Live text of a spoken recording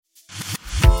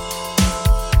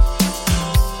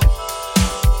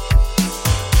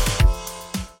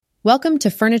Welcome to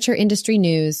Furniture Industry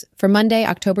News for Monday,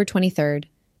 October 23rd,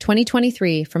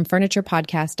 2023 from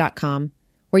FurniturePodcast.com,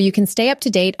 where you can stay up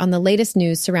to date on the latest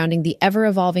news surrounding the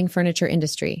ever-evolving furniture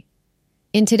industry.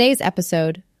 In today's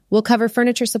episode, we'll cover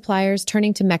furniture suppliers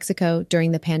turning to Mexico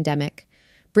during the pandemic,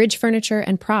 Bridge Furniture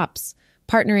and Props,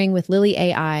 partnering with Lily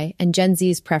AI, and Gen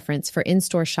Z's preference for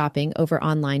in-store shopping over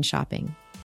online shopping.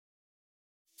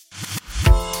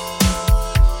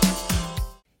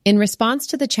 In response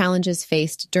to the challenges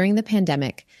faced during the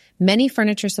pandemic, many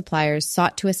furniture suppliers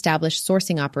sought to establish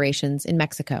sourcing operations in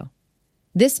Mexico.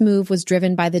 This move was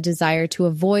driven by the desire to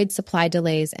avoid supply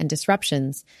delays and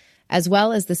disruptions, as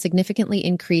well as the significantly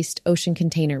increased ocean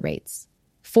container rates.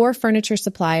 4 furniture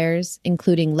suppliers,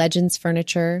 including Legends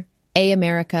Furniture, A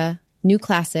America, New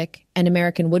Classic, and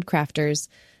American Woodcrafters,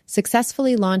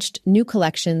 successfully launched new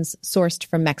collections sourced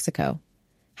from Mexico.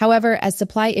 However, as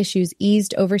supply issues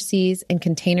eased overseas and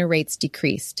container rates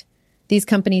decreased, these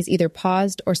companies either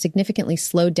paused or significantly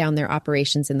slowed down their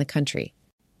operations in the country.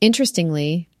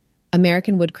 Interestingly,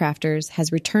 American Woodcrafters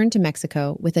has returned to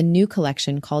Mexico with a new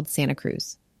collection called Santa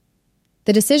Cruz.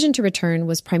 The decision to return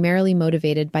was primarily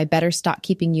motivated by better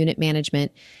stock-keeping unit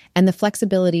management and the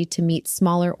flexibility to meet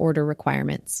smaller order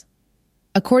requirements.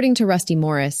 According to Rusty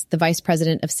Morris, the Vice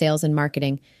President of Sales and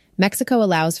Marketing, Mexico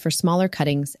allows for smaller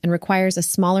cuttings and requires a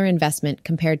smaller investment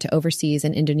compared to overseas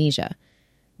and Indonesia.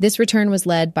 This return was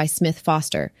led by Smith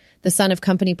Foster, the son of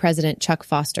company president Chuck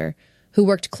Foster, who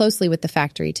worked closely with the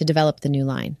factory to develop the new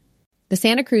line. The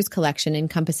Santa Cruz collection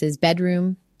encompasses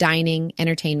bedroom, dining,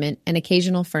 entertainment, and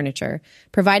occasional furniture,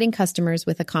 providing customers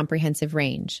with a comprehensive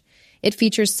range. It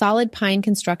features solid pine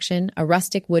construction, a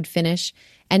rustic wood finish,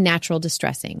 and natural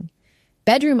distressing.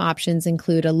 Bedroom options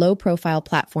include a low-profile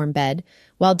platform bed,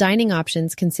 while dining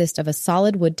options consist of a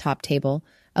solid wood top table,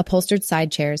 upholstered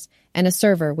side chairs, and a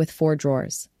server with 4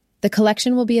 drawers. The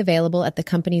collection will be available at the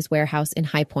company's warehouse in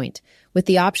High Point, with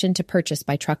the option to purchase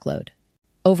by truckload.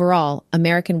 Overall,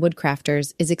 American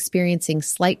Woodcrafters is experiencing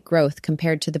slight growth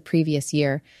compared to the previous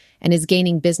year and is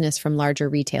gaining business from larger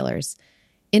retailers.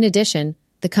 In addition,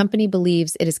 the company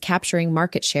believes it is capturing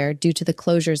market share due to the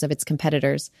closures of its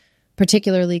competitors,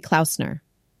 particularly Klausner.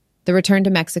 The return to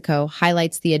Mexico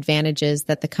highlights the advantages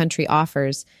that the country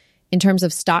offers in terms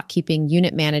of stock-keeping,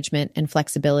 unit management, and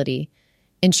flexibility,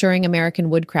 ensuring American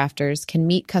Woodcrafters can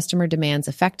meet customer demands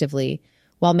effectively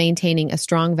while maintaining a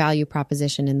strong value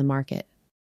proposition in the market.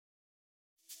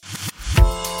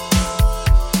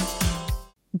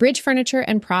 Bridge Furniture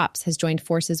and Props has joined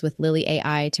forces with Lily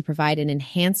AI to provide an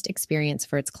enhanced experience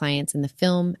for its clients in the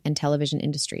film and television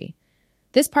industry.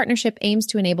 This partnership aims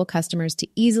to enable customers to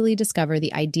easily discover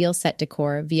the ideal set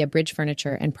decor via Bridge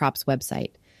Furniture and Props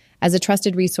website. As a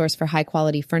trusted resource for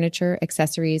high-quality furniture,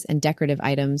 accessories, and decorative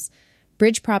items,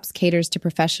 Bridge Props caters to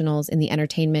professionals in the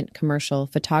entertainment, commercial,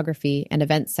 photography, and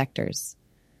events sectors.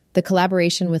 The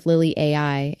collaboration with Lily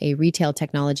AI, a retail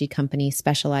technology company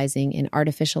specializing in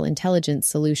artificial intelligence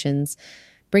solutions,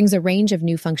 brings a range of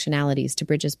new functionalities to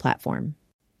Bridge's platform.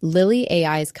 Lily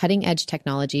AI's cutting-edge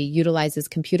technology utilizes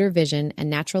computer vision and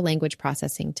natural language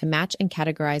processing to match and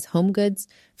categorize home goods,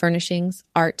 furnishings,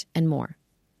 art, and more.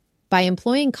 By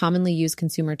employing commonly used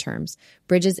consumer terms,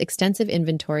 Bridge's extensive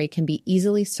inventory can be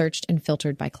easily searched and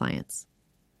filtered by clients.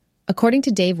 According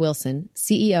to Dave Wilson,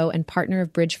 CEO and partner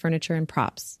of Bridge Furniture and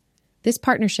Props, this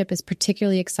partnership is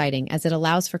particularly exciting as it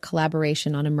allows for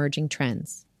collaboration on emerging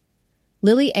trends.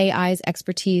 Lily AI's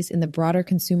expertise in the broader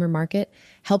consumer market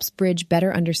helps Bridge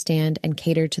better understand and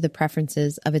cater to the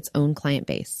preferences of its own client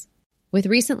base. With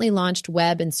recently launched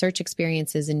web and search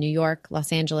experiences in New York,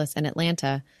 Los Angeles, and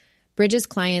Atlanta, Bridge's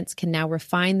clients can now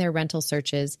refine their rental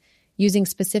searches using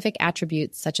specific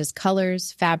attributes such as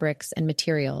colors, fabrics, and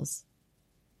materials.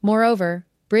 Moreover,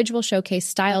 Bridge will showcase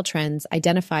style trends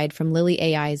identified from Lily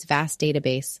AI's vast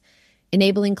database,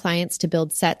 enabling clients to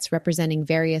build sets representing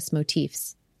various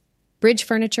motifs. Bridge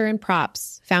Furniture and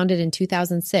Props, founded in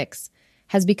 2006,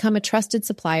 has become a trusted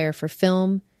supplier for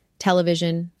film,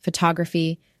 television,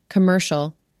 photography,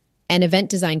 commercial, and event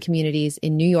design communities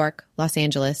in New York, Los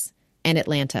Angeles, and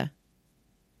Atlanta.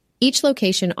 Each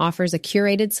location offers a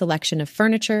curated selection of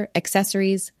furniture,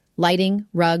 accessories, lighting,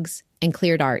 rugs, and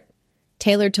cleared art,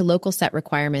 tailored to local set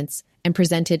requirements and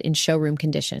presented in showroom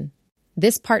condition.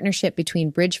 This partnership between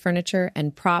Bridge Furniture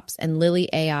and Props and Lily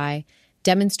AI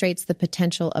demonstrates the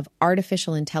potential of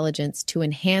artificial intelligence to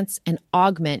enhance and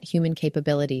augment human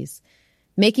capabilities,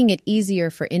 making it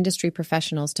easier for industry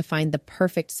professionals to find the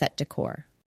perfect set decor.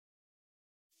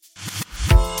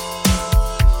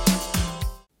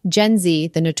 Gen Z,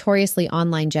 the notoriously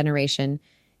online generation,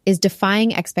 is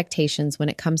defying expectations when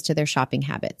it comes to their shopping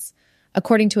habits,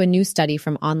 according to a new study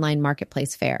from online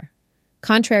marketplace Fair.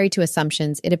 Contrary to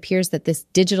assumptions, it appears that this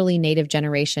digitally native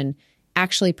generation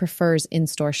actually prefers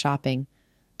in-store shopping.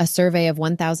 A survey of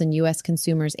 1,000 U.S.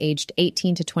 consumers aged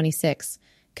 18 to 26,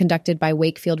 conducted by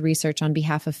Wakefield Research on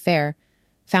behalf of FAIR,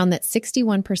 found that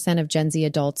 61% of Gen Z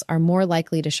adults are more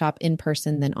likely to shop in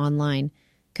person than online,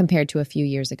 compared to a few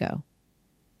years ago.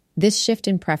 This shift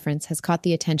in preference has caught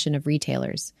the attention of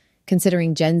retailers,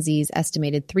 considering Gen Z's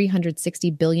estimated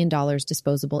 $360 billion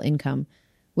disposable income,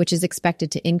 which is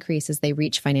expected to increase as they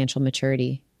reach financial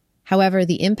maturity. However,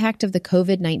 the impact of the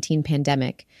COVID-19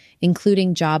 pandemic,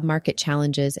 including job market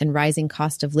challenges and rising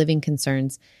cost of living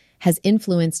concerns, has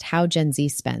influenced how Gen Z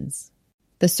spends.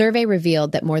 The survey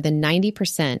revealed that more than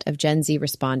 90% of Gen Z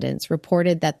respondents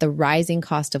reported that the rising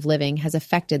cost of living has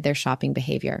affected their shopping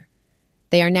behavior.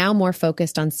 They are now more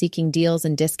focused on seeking deals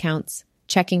and discounts,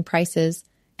 checking prices,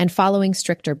 and following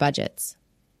stricter budgets.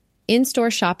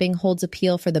 In-store shopping holds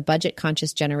appeal for the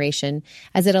budget-conscious generation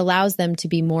as it allows them to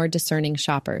be more discerning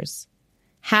shoppers.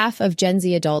 Half of Gen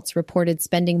Z adults reported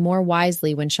spending more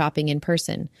wisely when shopping in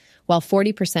person, while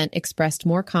 40% expressed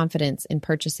more confidence in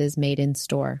purchases made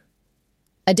in-store.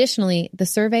 Additionally, the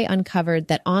survey uncovered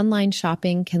that online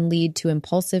shopping can lead to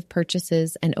impulsive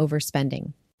purchases and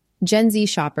overspending. Gen Z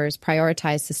shoppers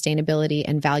prioritize sustainability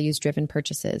and values-driven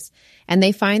purchases, and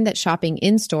they find that shopping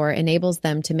in-store enables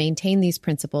them to maintain these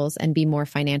principles and be more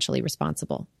financially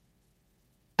responsible.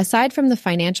 Aside from the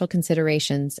financial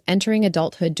considerations, entering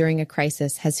adulthood during a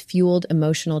crisis has fueled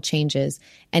emotional changes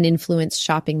and influenced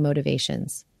shopping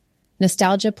motivations.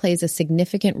 Nostalgia plays a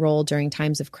significant role during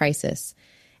times of crisis,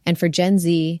 and for Gen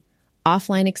Z,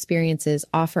 offline experiences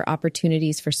offer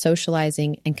opportunities for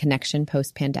socializing and connection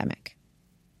post-pandemic.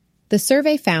 The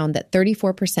survey found that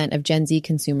 34% of Gen Z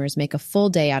consumers make a full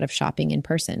day out of shopping in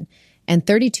person, and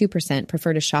 32%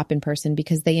 prefer to shop in person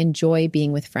because they enjoy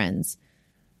being with friends.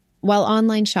 While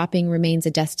online shopping remains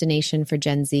a destination for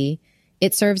Gen Z,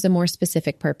 it serves a more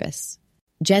specific purpose.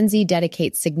 Gen Z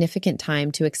dedicates significant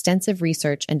time to extensive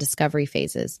research and discovery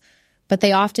phases, but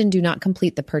they often do not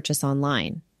complete the purchase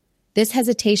online. This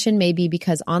hesitation may be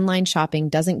because online shopping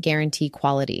doesn't guarantee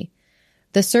quality.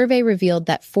 The survey revealed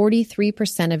that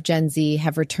 43% of Gen Z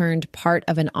have returned part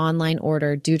of an online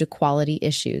order due to quality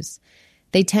issues.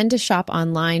 They tend to shop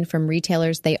online from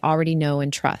retailers they already know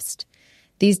and trust.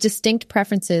 These distinct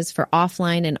preferences for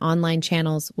offline and online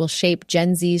channels will shape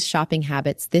Gen Z's shopping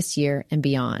habits this year and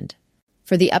beyond.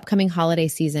 For the upcoming holiday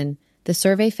season, the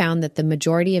survey found that the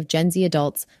majority of Gen Z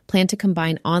adults plan to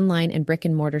combine online and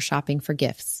brick-and-mortar shopping for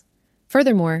gifts.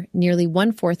 Furthermore, nearly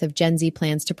one-fourth of Gen Z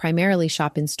plans to primarily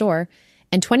shop in-store,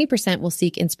 and 20% will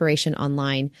seek inspiration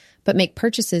online, but make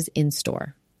purchases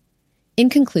in-store. In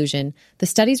conclusion, the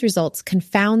study's results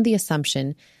confound the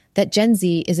assumption that Gen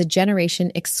Z is a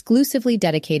generation exclusively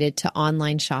dedicated to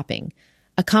online shopping.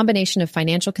 A combination of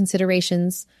financial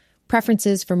considerations,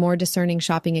 preferences for more discerning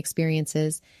shopping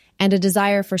experiences, and a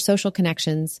desire for social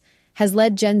connections has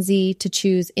led Gen Z to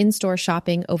choose in-store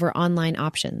shopping over online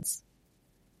options.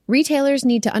 Retailers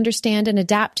need to understand and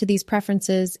adapt to these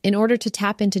preferences in order to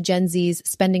tap into Gen Z's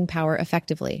spending power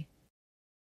effectively.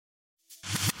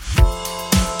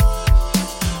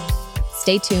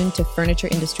 Stay tuned to furniture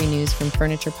industry news from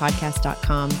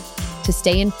FurniturePodcast.com to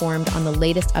stay informed on the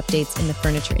latest updates in the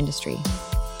furniture industry.